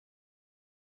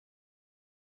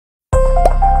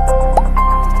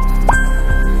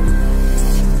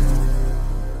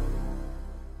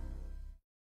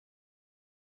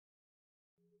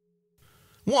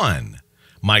1.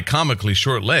 My comically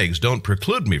short legs don't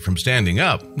preclude me from standing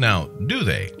up. Now, do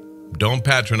they? Don't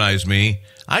patronize me.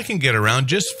 I can get around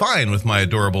just fine with my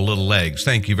adorable little legs.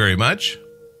 Thank you very much.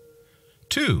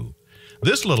 2.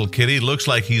 This little kitty looks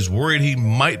like he's worried he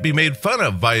might be made fun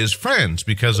of by his friends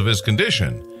because of his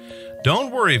condition.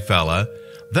 Don't worry, fella.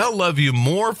 They'll love you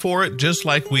more for it just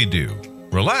like we do.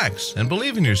 Relax and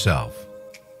believe in yourself.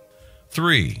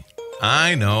 3.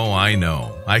 I know.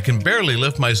 I can barely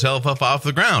lift myself up off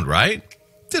the ground, right?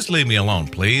 Just leave me alone,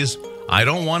 please. I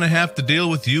don't want to have to deal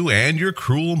with you and your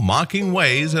cruel, mocking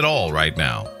ways at all right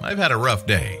now. I've had a rough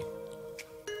day.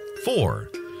 4.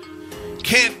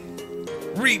 Can't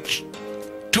reach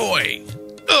toy.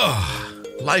 Ugh.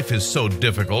 Life is so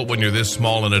difficult when you're this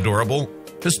small and adorable,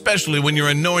 especially when your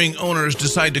annoying owners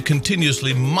decide to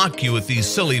continuously mock you with these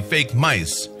silly fake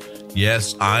mice.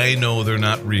 Yes, I know they're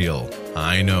not real.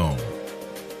 I know.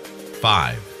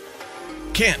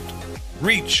 5. Can't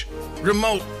reach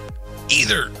remote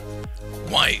either.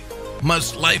 Why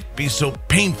must life be so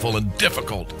painful and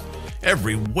difficult?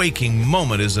 Every waking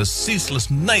moment is a ceaseless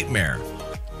nightmare.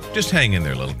 Just hang in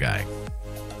there, little guy.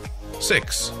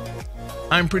 6.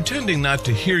 I'm pretending not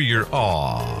to hear your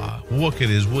aw. Look at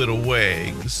his little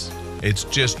wags. It's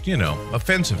just,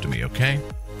 offensive to me, okay?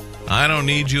 I don't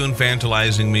need you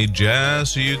infantilizing me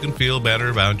just so you can feel better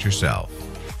about yourself.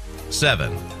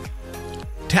 7.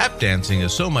 Tap dancing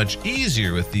is so much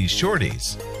easier with these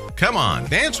shorties. Come on,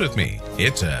 dance with me.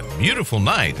 It's a beautiful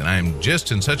night, and I'm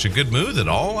just in such a good mood that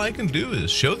all I can do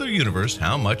is show the universe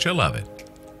how much I love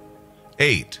it.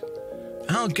 8.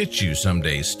 I'll get you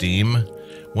someday, Steam.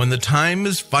 When the time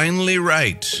is finally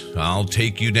right, I'll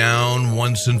take you down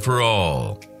once and for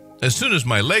all. As soon as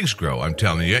my legs grow, I'm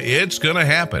telling you, it's gonna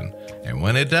happen. And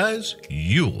when it does,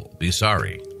 you'll be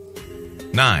sorry.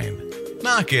 9.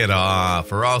 Knock it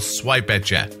off, or I'll swipe at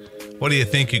ya. What do you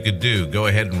think you could do? Go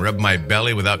ahead and rub my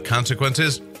belly without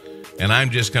consequences? And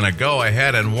I'm just gonna go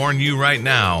ahead and warn you right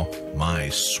now, my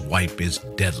swipe is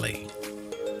deadly.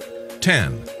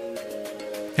 10.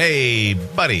 Hey,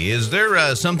 buddy, is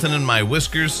there something in my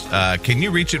whiskers? Can you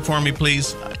reach it for me,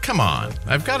 please? Come on,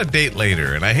 I've got a date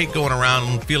later, and I hate going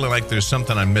around feeling like there's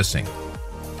something I'm missing.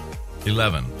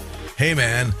 11. Hey,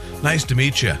 man, nice to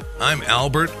meet you. I'm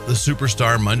Albert, the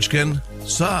superstar Munchkin.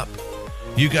 Sup?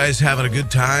 You guys having a good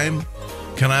time?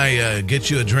 Can I get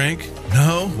you a drink?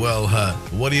 No? Well,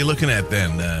 what are you looking at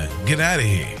then? Get out of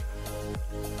here.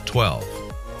 12.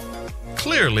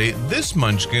 Clearly, this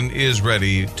Munchkin is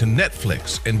ready to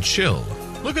Netflix and chill.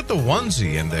 Look at the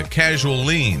onesie and the casual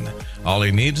lean. All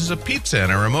he needs is a pizza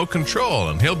and a remote control,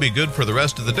 and he'll be good for the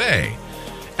rest of the day.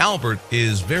 Albert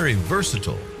is very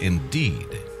versatile indeed.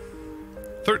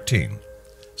 13.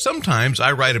 Sometimes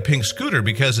I ride a pink scooter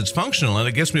because it's functional and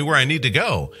it gets me where I need to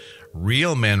go.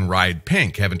 Real men ride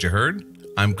pink, haven't you heard?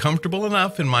 I'm comfortable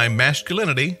enough in my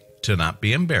masculinity to not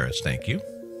be embarrassed, thank you.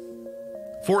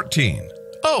 14.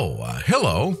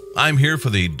 Hello. I'm here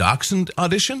for the Dachshund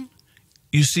audition.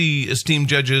 You see, esteemed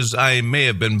judges, I may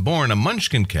have been born a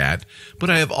Munchkin cat,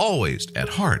 but I have always, at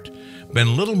heart,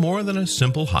 been little more than a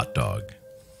simple hot dog.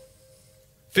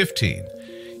 15.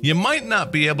 You might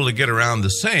not be able to get around the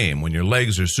same when your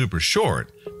legs are super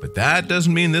short, but that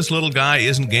doesn't mean this little guy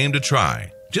isn't game to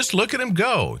try. Just look at him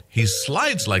go. He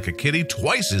slides like a kitty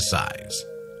twice his size.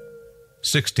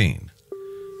 16.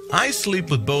 I sleep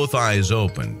with both eyes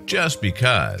open just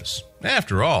because.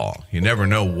 After all, you never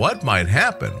know what might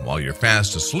happen while you're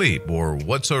fast asleep or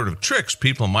what sort of tricks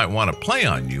people might want to play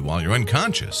on you while you're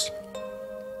unconscious.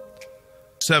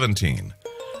 17.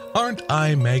 Aren't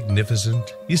I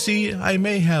magnificent? You see, I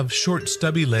may have short,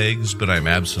 stubby legs, but I'm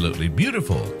absolutely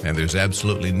beautiful, and there's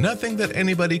absolutely nothing that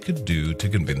anybody could do to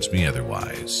convince me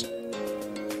otherwise.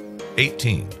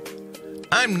 18.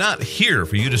 I'm not here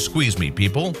for you to squeeze me,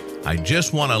 people. I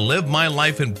just want to live my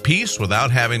life in peace without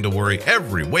having to worry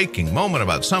every waking moment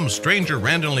about some stranger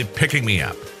randomly picking me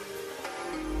up.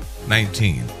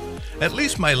 19. At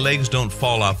least my legs don't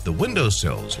fall off the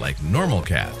windowsills like normal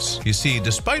cats. You see,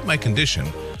 despite my condition,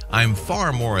 I'm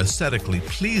far more aesthetically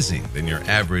pleasing than your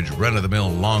average run-of-the-mill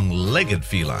long-legged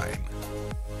feline.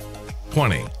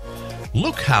 20.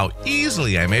 Look how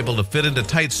easily I'm able to fit into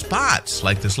tight spots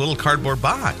like this little cardboard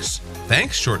box.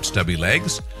 Thanks, short, stubby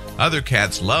legs. Other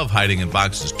cats love hiding in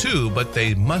boxes too, but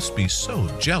they must be so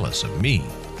jealous of me.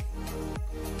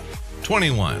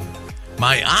 21.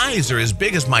 My eyes are as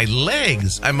big as my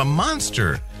legs. I'm a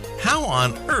monster. How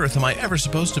on earth am I ever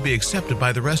supposed to be accepted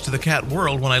by the rest of the cat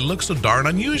world when I look so darn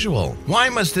unusual? Why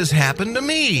must this happen to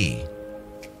me?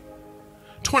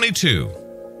 22.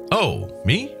 Oh,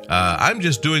 me? I'm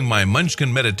just doing my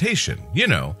Munchkin meditation,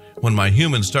 When my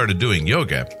human started doing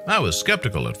yoga, I was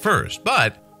skeptical at first,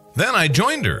 but then I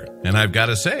joined her, and I've got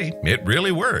to say, it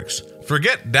really works.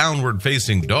 Forget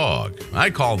downward-facing dog.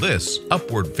 I call this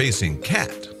upward-facing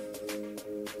cat.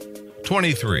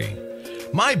 23.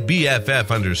 My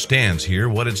BFF understands here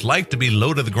what it's like to be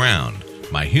low to the ground.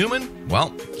 My human?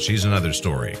 Well, she's another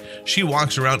story. She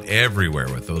walks around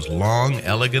everywhere with those long,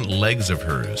 elegant legs of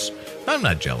hers. I'm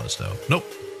not jealous, though.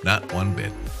 Nope, not one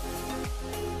bit.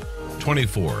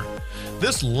 24.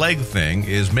 This leg thing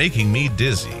is making me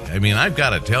dizzy. I mean, I've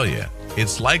got to tell you,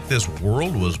 it's like this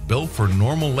world was built for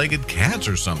normal-legged cats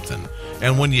or something.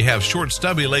 And when you have short,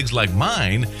 stubby legs like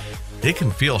mine, it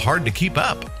can feel hard to keep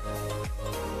up.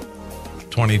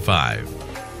 25.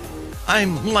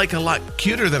 I'm like a lot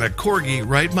cuter than a corgi,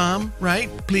 right, Mom? Right?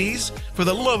 Please? For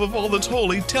the love of all that's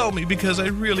holy, tell me, because I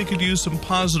really could use some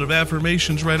positive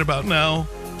affirmations right about now.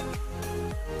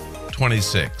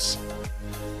 26.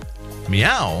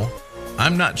 Meow?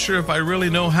 I'm not sure if I really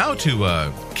know how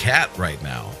to cat right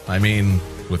now. I mean,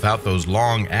 without those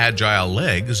long, agile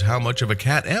legs, how much of a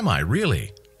cat am I,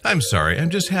 really? I'm sorry, I'm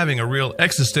just having a real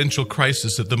existential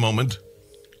crisis at the moment.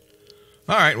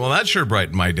 All right, well, that sure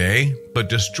brightened my day, but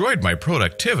destroyed my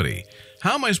productivity.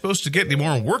 How am I supposed to get any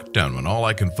more work done when all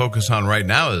I can focus on right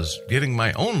now is getting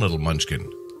my own little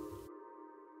Munchkin?